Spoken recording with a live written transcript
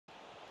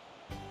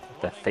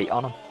their feet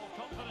on them.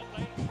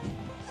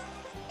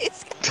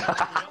 It's...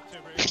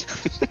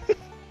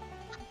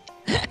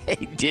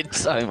 He did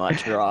so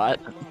much right.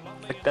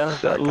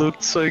 That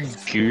looked so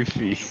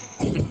goofy.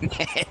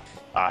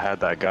 I had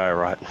that guy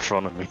right in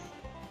front of me.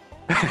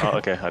 Oh,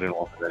 okay, I didn't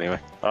want it anyway.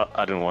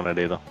 I didn't want it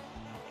either.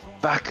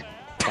 Back!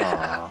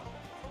 Aww.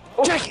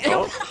 Jack!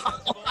 Oh.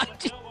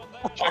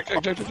 Jack.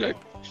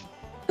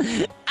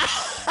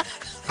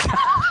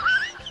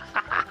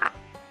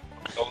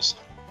 Goals.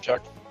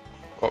 Jack.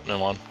 Oh, never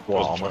mind.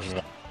 Wow,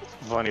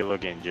 funny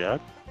looking,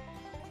 Jack.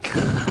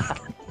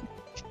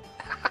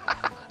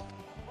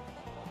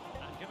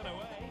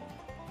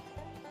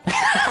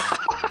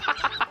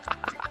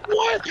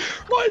 What?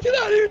 Why did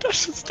I do that?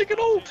 Stick it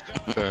all.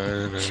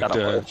 Shut up,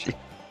 Archie.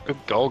 Good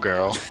goal,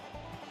 girl.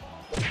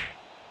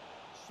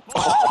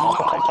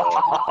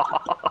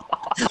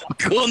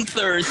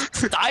 Gunther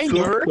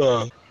Steiner!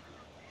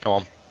 Come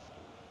on.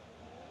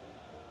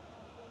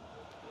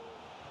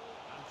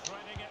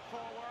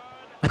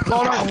 No,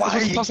 why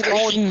are you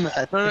pushing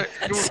that? No, I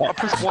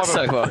pressed Y.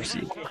 So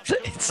Welshie.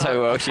 It's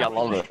so Welshie, I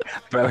love it.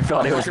 Bro, I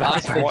thought it was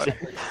bad.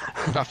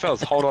 No,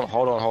 fellas, hold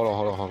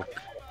on.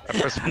 I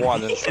pressed Y,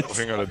 then stick my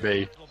finger on a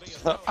B.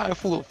 I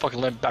full fucking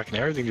leant back and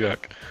everything,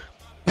 Jack.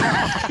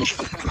 I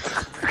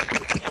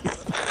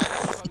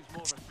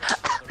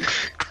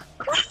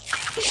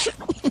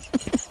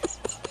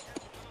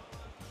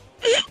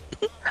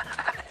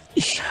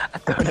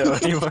don't know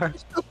anymore.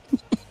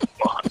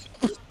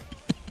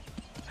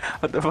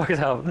 What the fuck is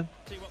happening?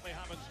 See what they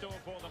have in store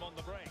for them on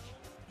the break.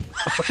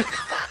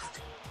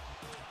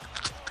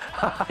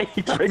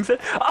 He brings it.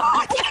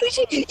 Oh,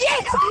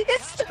 Yes!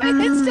 It's still a goal!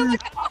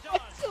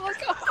 It's still a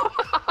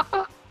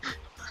goal!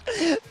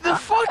 The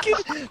fucking...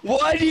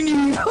 Why didn't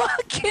you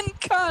fucking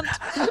cunt?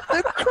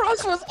 The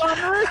cross was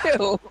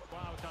unreal!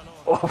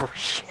 oh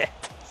shit. Can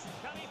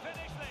he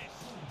finish this?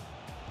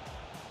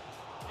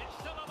 It's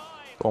still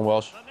alive. Go on,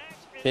 Welsh. The net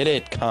is Hit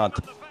it, cunt.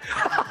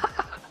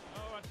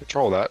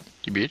 Control that,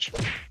 you bitch.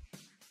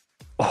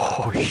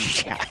 Oh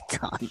shit.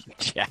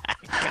 Jack.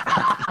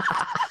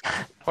 I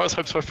was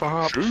hope so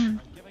far up. giving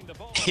the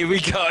ball Here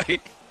we go.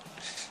 delivered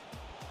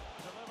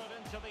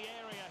into the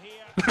area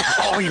here.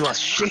 Oh, you are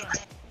shit!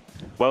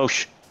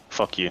 Welsh,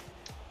 fuck you.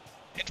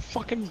 It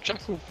fucking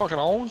Jack will fucking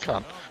Owen,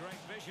 cunt. Oh, great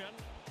vision.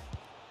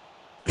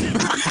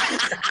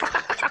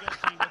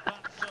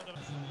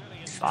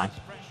 Fine.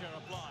 Pressure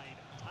applied.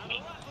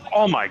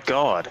 Oh my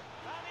god!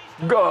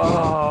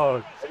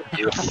 Go!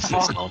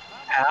 Fucking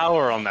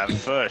power on that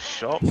first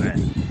shot,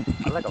 man.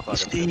 I like a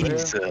fucking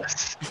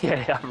Jesus.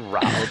 Yeah, I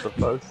rattled the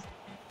post.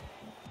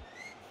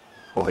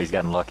 Oh, he's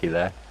getting lucky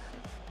there.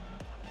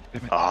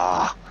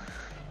 Ah.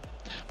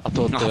 I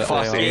thought Oh, the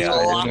fuck, AI he's yeah,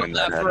 all yeah, on yeah.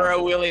 that for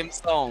a Williams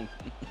song.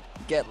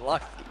 Get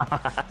lucky.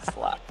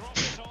 Slap.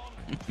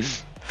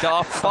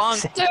 Daft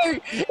Punk 2!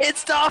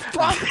 It's Daft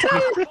Punk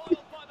 2!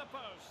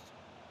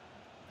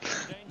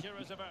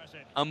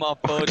 I'm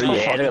up, buddy.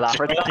 Yeah, look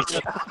at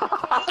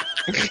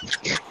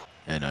that.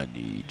 And I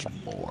need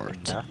more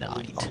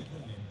tonight.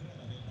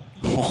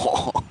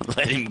 Oh,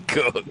 let him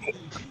cook.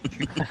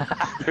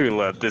 Who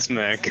let this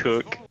man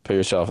cook? Put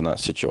yourself in that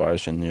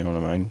situation, you know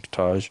what I mean,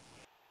 Taj?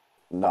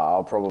 No,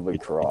 I'll probably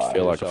cry. You'd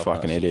feel like a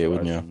fucking idiot,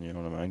 wouldn't you? You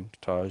know what I mean,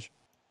 Taj?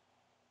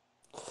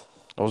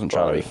 I wasn't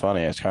trying to be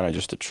funny, it's kind of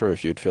just the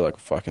truth. You'd feel like a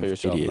fucking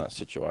idiot in that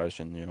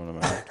situation, you know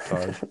what I mean,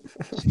 Taj?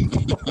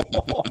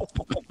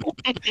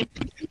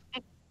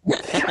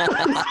 What's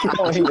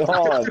going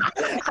on?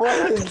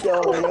 What is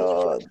going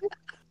on?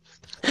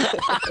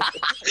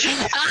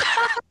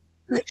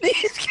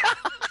 These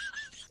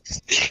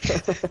guys.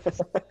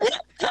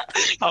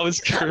 I was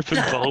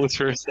tripping balls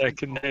for a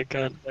second there,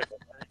 cunt.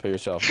 Put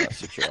yourself in that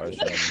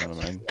situation, you know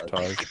what I mean,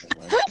 Taj?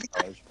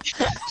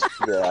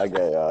 Yeah,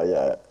 okay,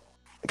 yeah.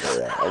 Okay,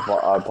 yeah. I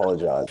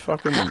apologize.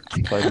 Fucking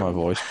played my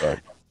voice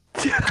back.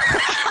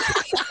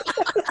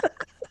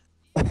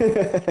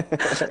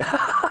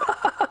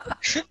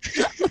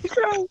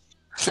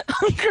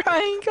 I'm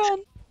crying, con.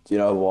 Do you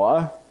know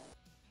why?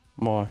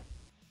 Why?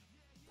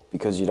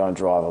 Because you don't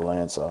drive a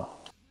Lancer.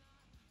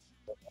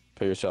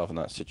 Put yourself in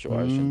that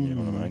situation, you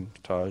know what I mean,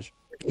 Taj?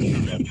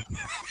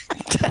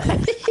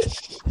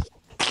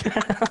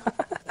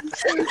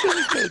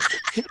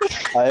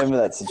 I am in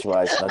that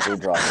situation. I do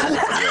drive a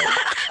Lancer, yeah.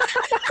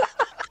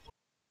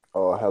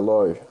 Oh,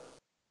 hello.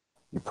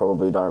 You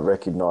probably don't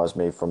recognize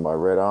me from my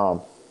red arm.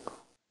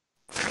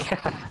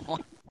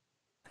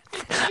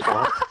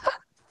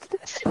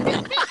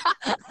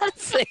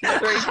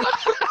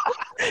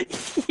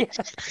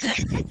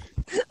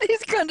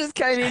 These guys just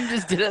came in,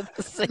 just did it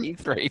the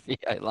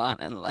C3PO line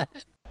and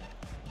left.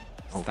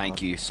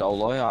 Thank you,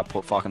 Solo. I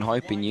put fucking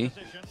hope in you.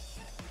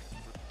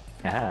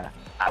 Yeah.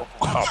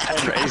 Oh,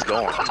 Pedro, he's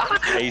gone.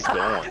 He's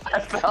gone.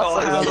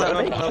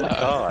 Oh,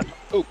 God.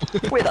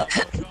 With a...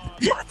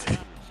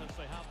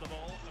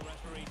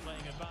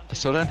 I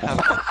still don't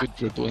have good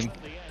dribbling.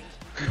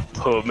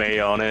 Put me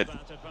on it.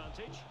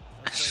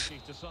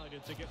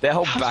 Their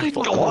whole back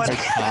foot was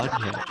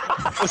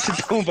What's he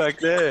doing back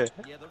there?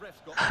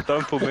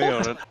 Don't put me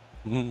on it.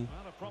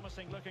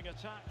 promising looking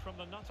attack from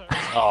the nutter.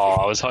 Oh,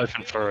 I was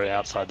hoping for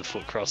outside the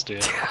foot cross,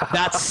 dude.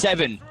 That's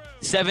 7.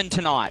 7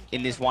 tonight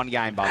in this one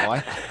game, by the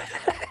way.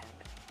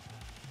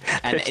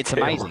 And it's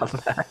amazing.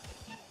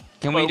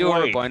 Can we But do a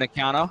wait. Rabona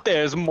counter?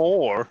 There's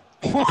more.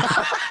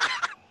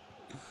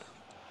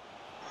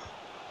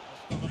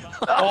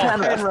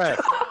 Penrith.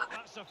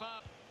 That's a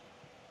foul.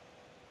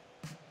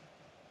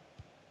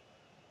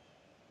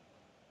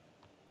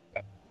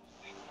 This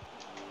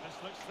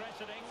looks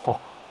threatening. Oh,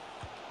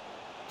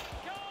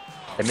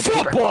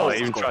 he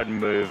even tried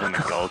moving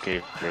the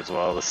goalkeeper as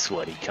well, the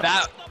sweaty cunt.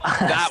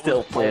 That Still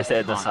was players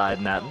head the fun.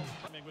 side net.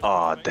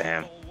 Oh,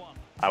 damn.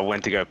 I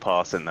went to go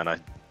past it and then I...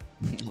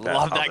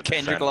 Love other that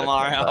Kendrick defender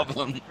Lamar came back.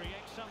 album. Create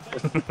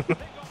something. Big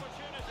opportunity.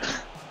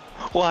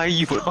 Why are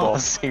you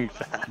passing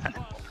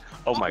that?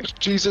 Oh my...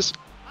 Jesus.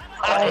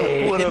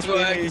 Oh, what a It's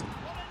worked. finish.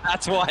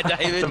 That's why,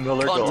 David. The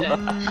Miller goal.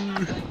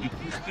 Content.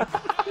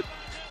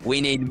 We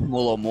need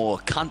Muller more.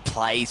 Cunt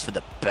plays for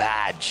the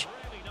badge.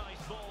 Really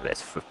nice ball.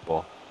 That's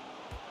football.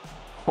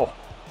 Well,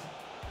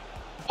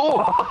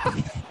 goal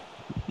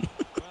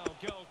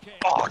kick.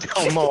 Oh,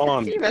 come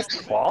on.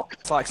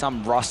 It's like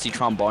some rusty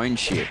trombone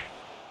shit.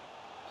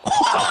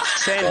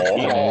 Send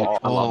him.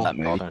 I love that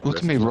movie. Look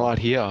at me right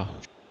here.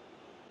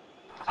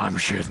 I'm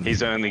shooting.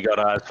 He's only got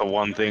eyes for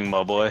one thing,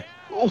 my boy.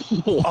 Oh,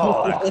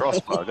 Oh, that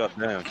crossbar,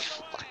 goddamn.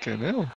 fucking hell.